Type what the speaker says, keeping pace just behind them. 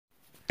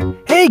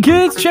Hey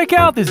kids, check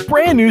out this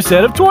brand new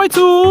set of toy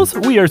tools.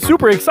 We are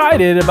super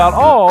excited about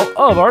all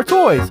of our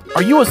toys.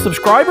 Are you a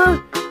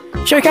subscriber?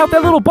 Check out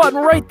that little button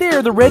right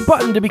there, the red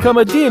button to become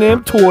a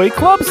D&M Toy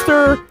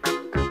Clubster.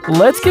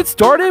 Let's get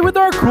started with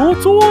our cool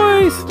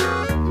toys.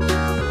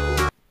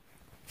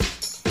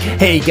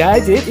 Hey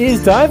guys, it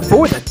is time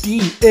for the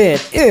D&M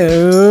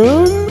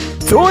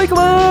Toy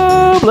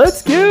Club.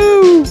 Let's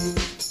go.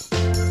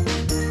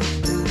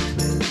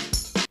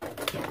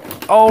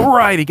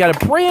 Alrighty, got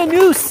a brand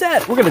new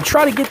set. We're gonna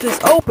try to get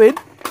this open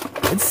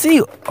and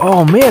see.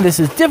 Oh man, this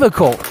is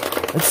difficult.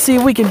 Let's see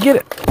if we can get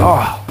it.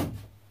 Oh,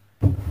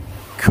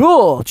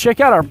 cool. Check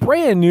out our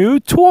brand new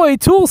toy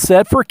tool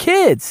set for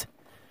kids.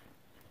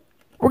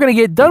 We're gonna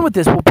get done with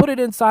this. We'll put it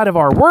inside of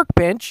our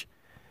workbench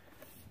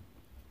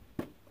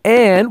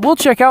and we'll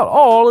check out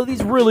all of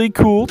these really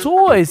cool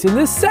toys in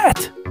this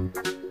set.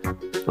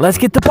 Let's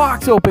get the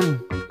box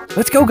open.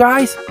 Let's go,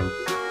 guys.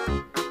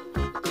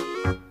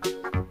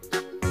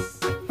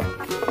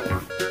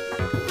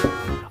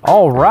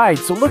 Alright,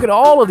 so look at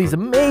all of these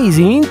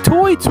amazing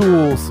toy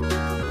tools.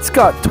 It's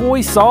got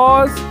toy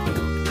saws,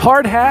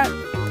 hard hat,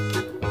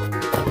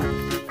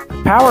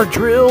 power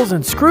drills,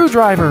 and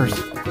screwdrivers.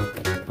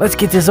 Let's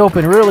get this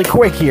open really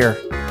quick here.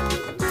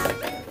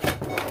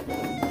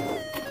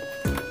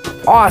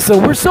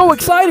 Awesome, we're so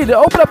excited to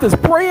open up this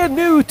brand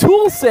new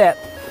tool set.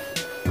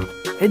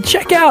 And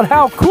check out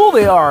how cool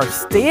they are,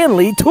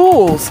 Stanley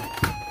tools.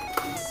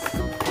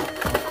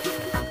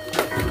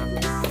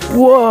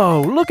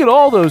 Whoa, look at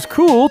all those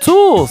cool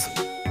tools.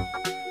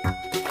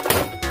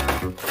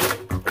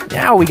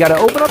 Now we gotta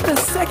open up the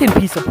second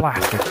piece of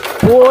plastic.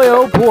 Boy,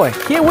 oh boy,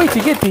 can't wait to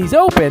get these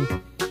open.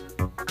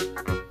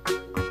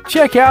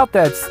 Check out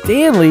that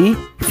Stanley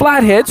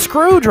flathead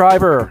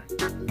screwdriver.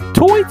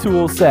 Toy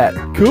tool set,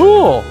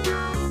 cool.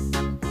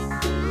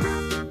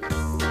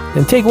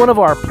 Then take one of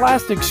our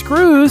plastic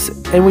screws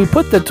and we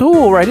put the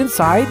tool right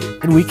inside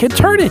and we can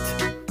turn it.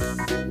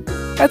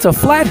 That's a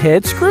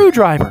flathead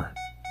screwdriver.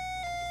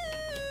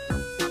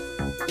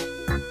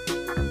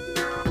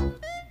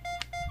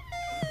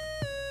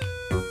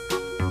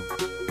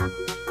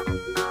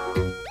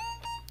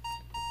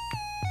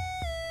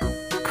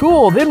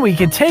 Cool, then we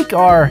can take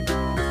our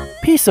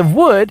piece of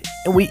wood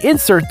and we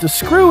insert the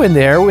screw in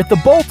there with the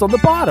bolt on the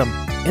bottom,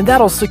 and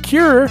that'll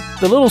secure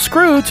the little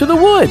screw to the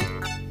wood.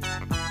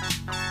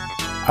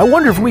 I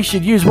wonder if we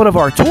should use one of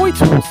our toy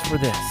tools for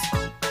this.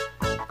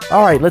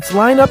 Alright, let's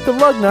line up the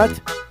lug nut.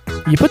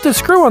 You put the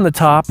screw on the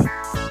top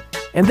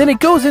and then it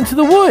goes into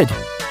the wood.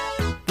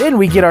 Then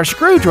we get our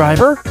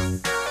screwdriver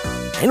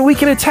and we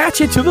can attach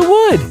it to the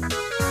wood.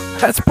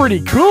 That's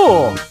pretty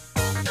cool.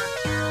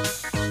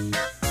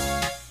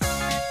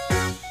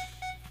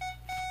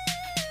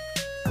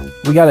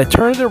 We gotta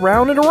turn it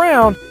around and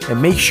around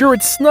and make sure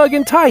it's snug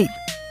and tight.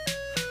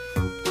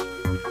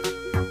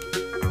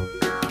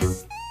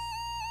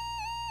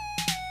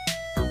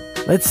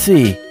 Let's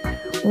see.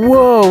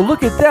 Whoa,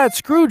 look at that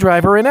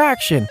screwdriver in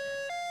action.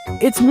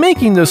 It's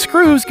making the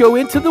screws go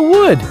into the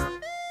wood.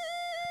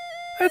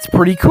 That's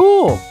pretty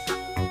cool.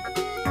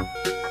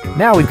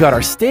 Now we've got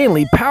our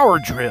Stanley power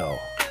drill.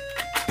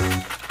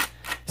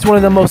 It's one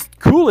of the most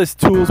coolest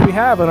tools we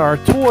have in our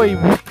toy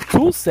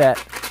tool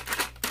set.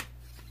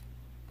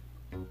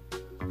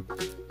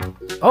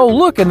 Oh,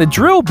 look, and the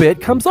drill bit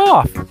comes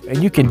off,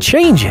 and you can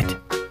change it.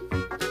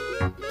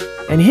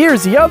 And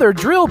here's the other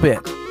drill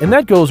bit, and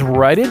that goes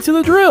right into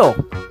the drill.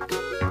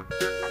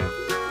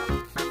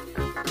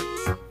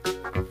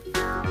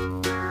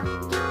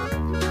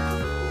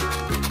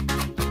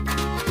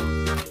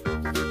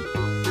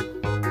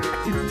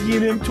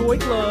 D&M Toy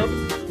Club,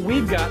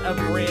 we've got a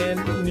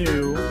brand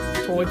new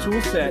toy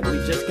tool set. We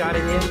just got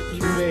it in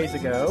 2 days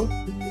ago.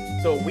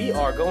 So we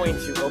are going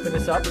to open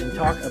this up and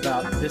talk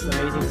about this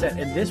amazing set.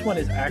 And this one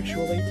is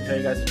actually, to tell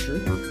you guys the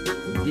truth,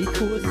 the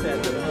coolest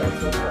set that I've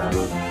so far. I'm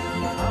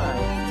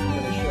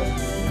going to show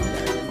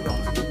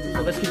you.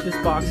 So let's get this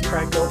box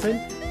cracked open.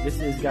 This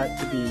has got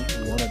to be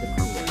one of the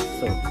coolest.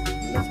 So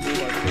let's move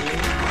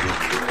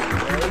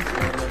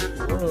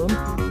our room.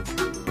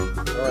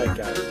 Alright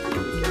guys, here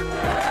we go.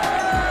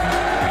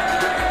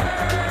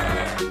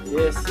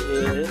 This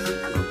is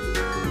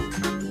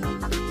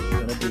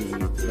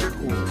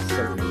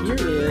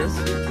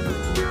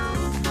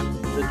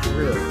the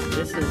drill.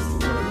 This is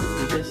one of the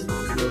biggest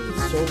drills.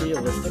 It's so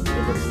realistic, it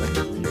looks like a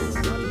drill. It's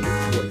not even a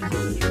toy,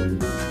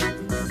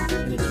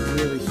 and it's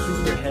really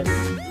super heavy.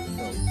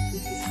 So,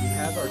 we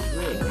have our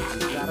drill.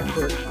 We've got to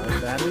put our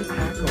battery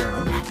pack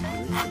on.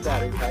 Here's the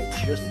battery pack,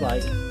 just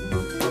like a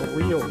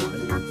real one.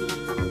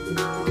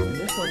 And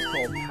this one's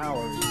called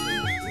power.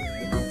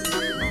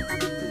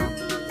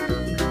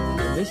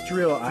 And this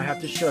drill, I have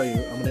to show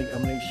you. I'm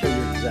gonna show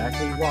you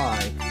exactly why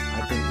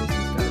I think this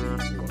is going to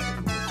be one of the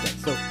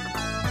coolest. So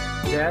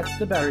that's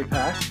the battery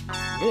pack.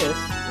 This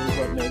is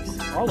what makes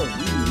all of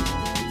these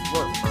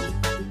work.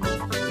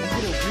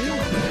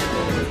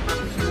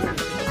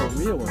 A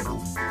real one,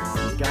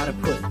 you gotta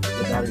put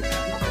the battery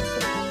pack on.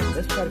 So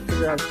let's try to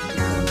figure out what's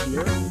on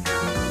here.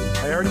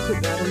 I already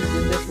put batteries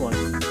in this one.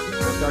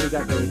 It's already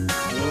got the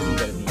loading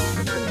that it needs.